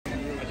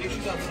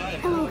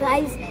Hello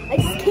guys, I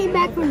just came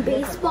back from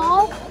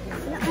baseball.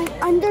 I'm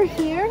under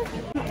here.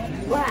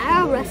 We're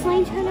at a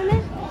wrestling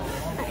tournament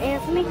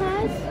Anthony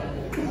has,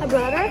 my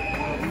brother.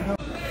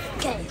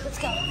 Okay, let's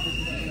go.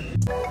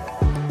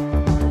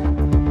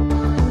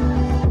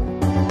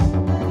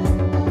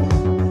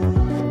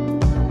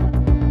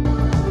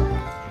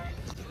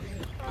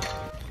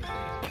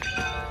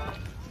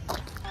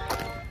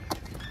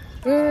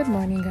 Good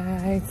morning,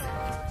 guys.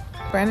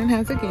 Brandon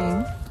has a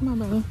game. Come on,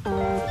 brother.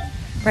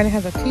 Brandon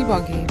has a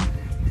t-ball game.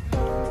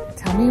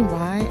 Tell me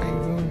why I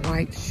ruined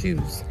white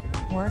shoes.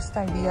 Worst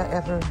idea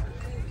ever.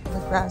 The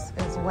grass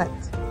is wet.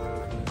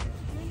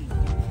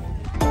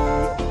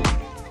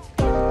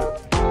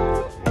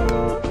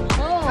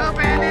 Go,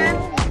 Brandon.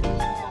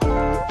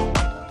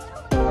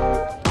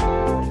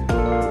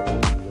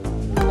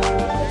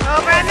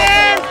 Go, Brandon.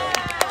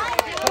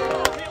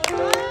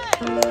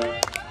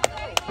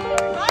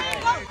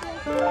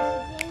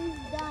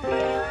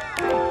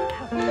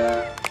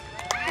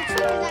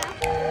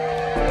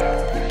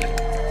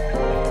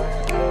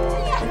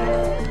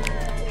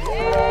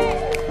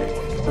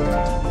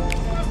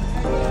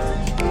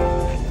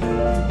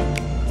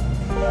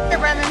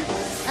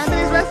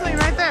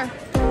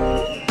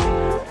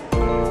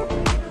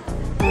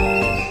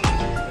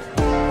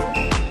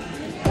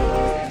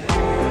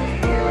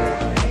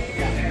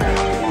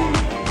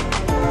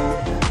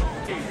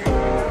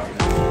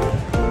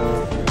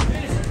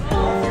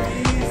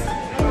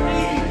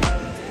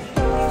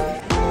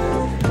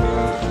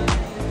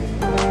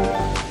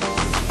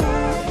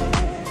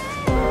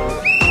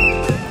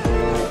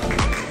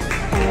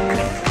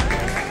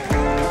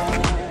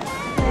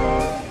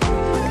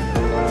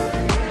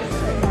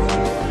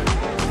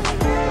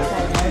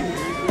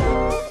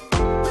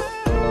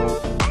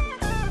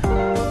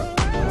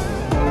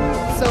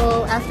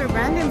 After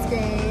Brandon's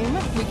game,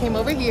 we came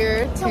over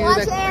here to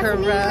watch the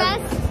Anthony corral.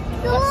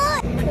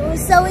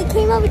 So we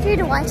came over here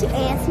to watch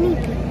Anthony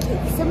kick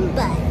some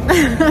butt.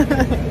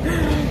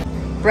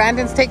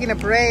 Brandon's taking a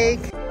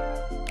break. Can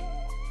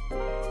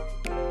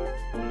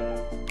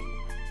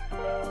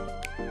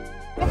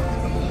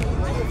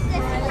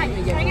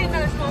I get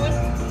another small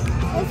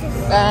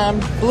one?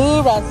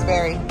 Blue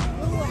raspberry.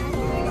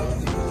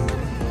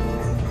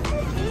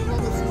 Can you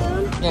hold the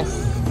spoon?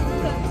 Yes.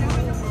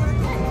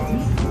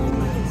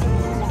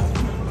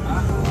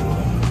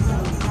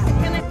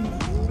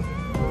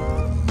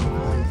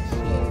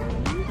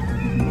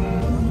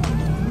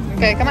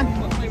 Okay, come on.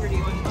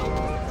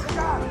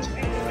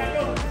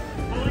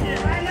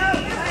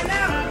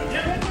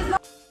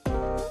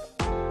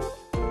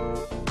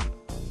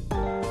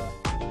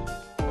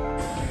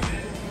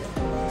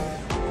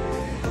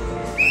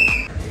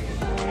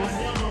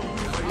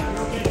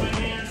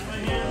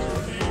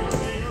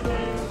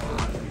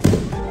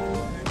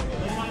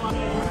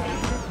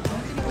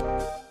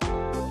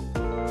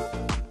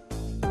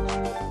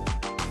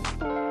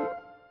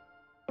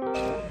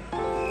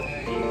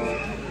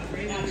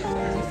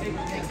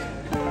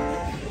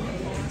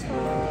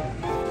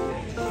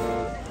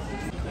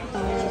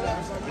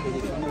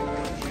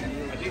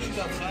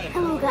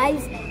 Hello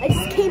guys, I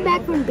just came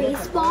back from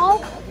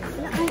baseball.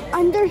 I'm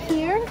under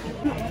here.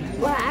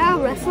 We're at a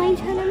wrestling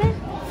tournament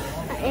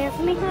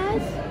Anthony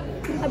has,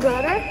 my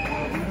brother.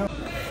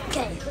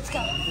 Okay, let's go.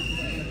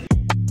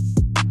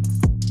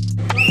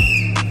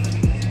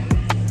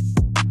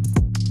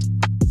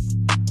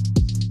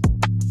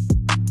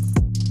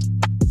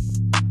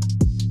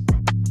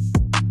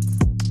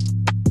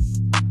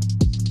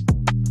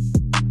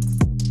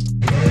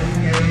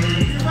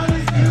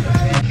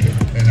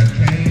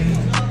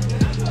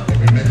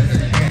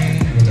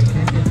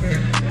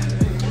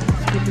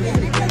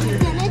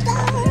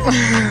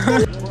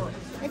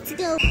 Let's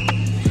go.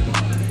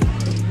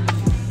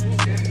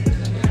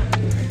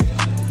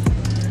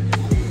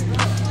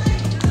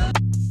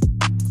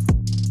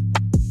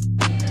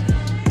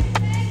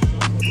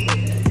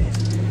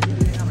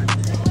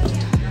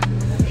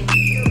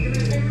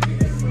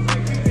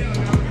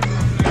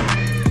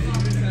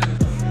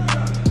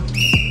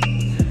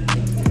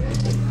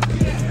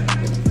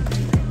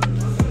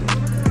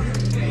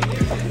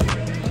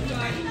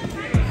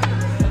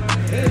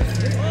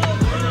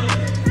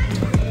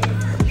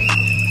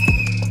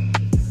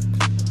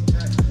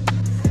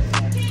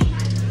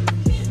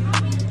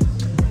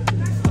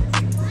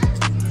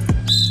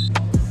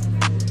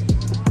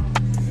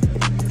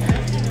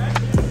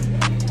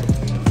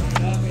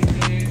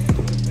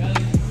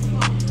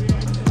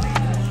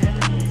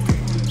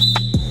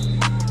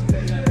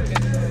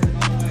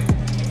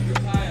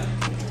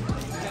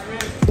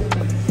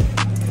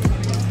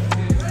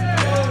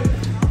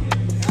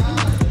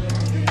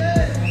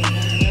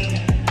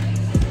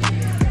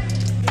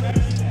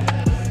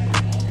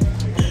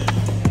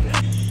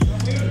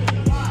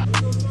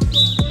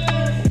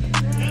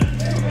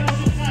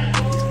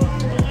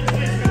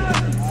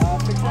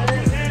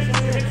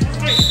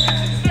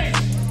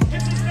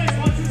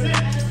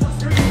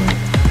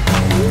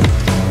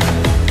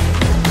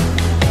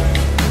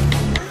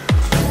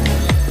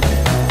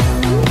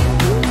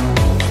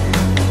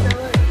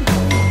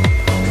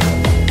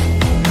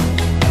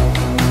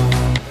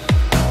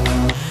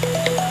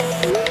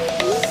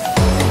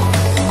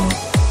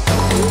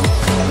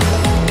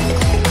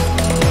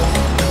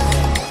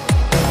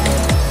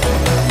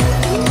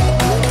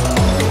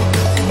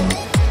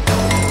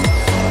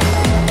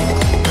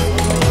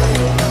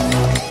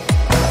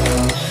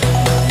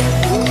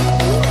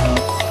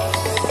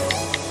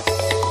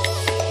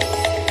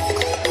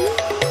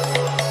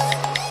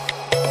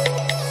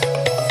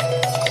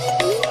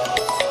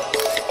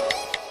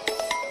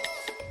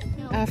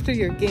 after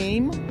your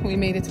game, we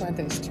made it to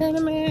Anthony's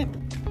tournament.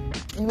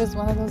 It was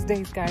one of those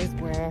days, guys,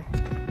 where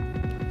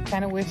I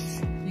kind of wish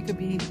you could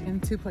be in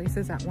two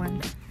places at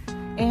once.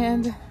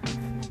 And,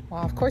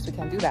 well, of course we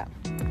can't do that.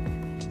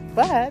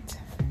 But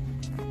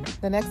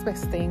the next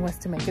best thing was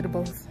to make it to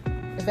both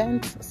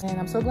events. And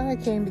I'm so glad I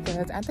came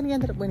because Anthony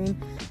ended up winning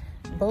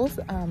both.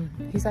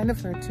 He signed up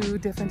for 2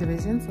 different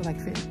divisions, so like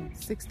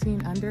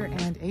 16 under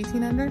and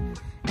 18 under.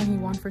 And he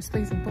won first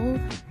place in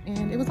both.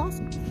 And it was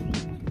awesome.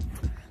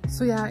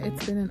 So yeah,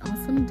 it's been an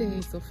awesome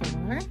day so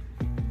far.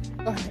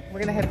 We're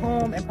gonna head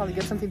home and probably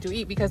get something to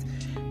eat because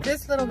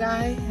this little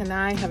guy and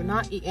I have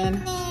not eaten.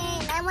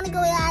 And I want to go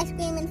eat ice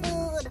cream and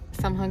food.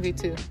 So I'm hungry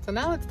too. So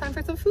now it's time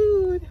for some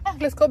food.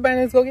 Let's go,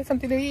 Brandon. Let's go get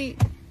something to eat.